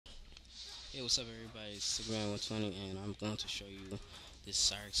Hey, what's up everybody, it's Cyrax 120 and I'm going to show you this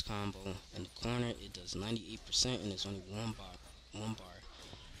Cyrax combo. In the corner it does 98% and it's only one bar.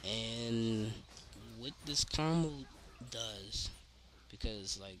 And what this combo does,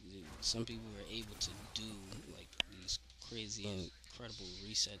 because like some people were able to do like these crazy and incredible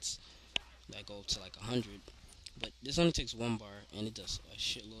resets that go up to like 100, but this only takes one bar and it does a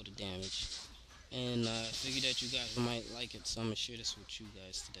shitload of damage. And I figured that you guys might like it, so I'm gonna share this with you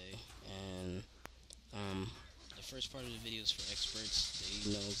guys today. And the first part of the video is for experts.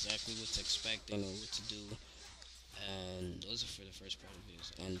 They know exactly what to expect. They know what to do, and those are for the first part of the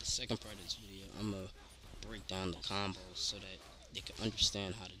videos. And the second part of this video, I'm gonna break down the combos so that they can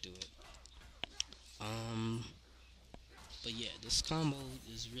understand how to do it. Um, but yeah, this combo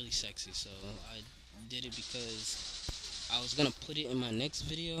is really sexy. So I did it because I was gonna put it in my next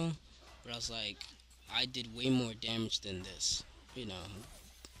video, but I was like, I did way more damage than this, you know.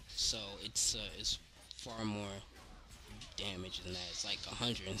 So it's far more damage than that. It's like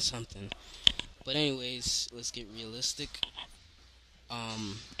 100 and something. But anyways, let's get realistic.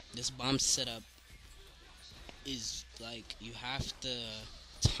 Um, this bomb setup is like you have to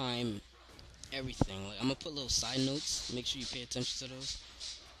time everything. Like I'm gonna put little side notes. Make sure you pay attention to those,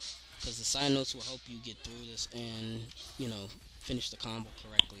 because the side notes will help you get through this and finish the combo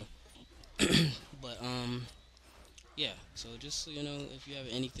correctly. But yeah. So just so you know, if you have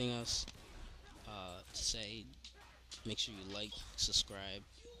anything else to say, make sure you like, subscribe,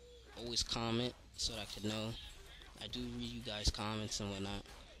 always comment so that I can know. I do read you guys' comments and whatnot.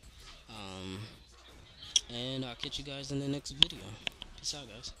 Um, and I'll catch you guys in the next video. Peace out,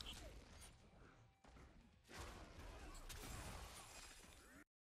 guys.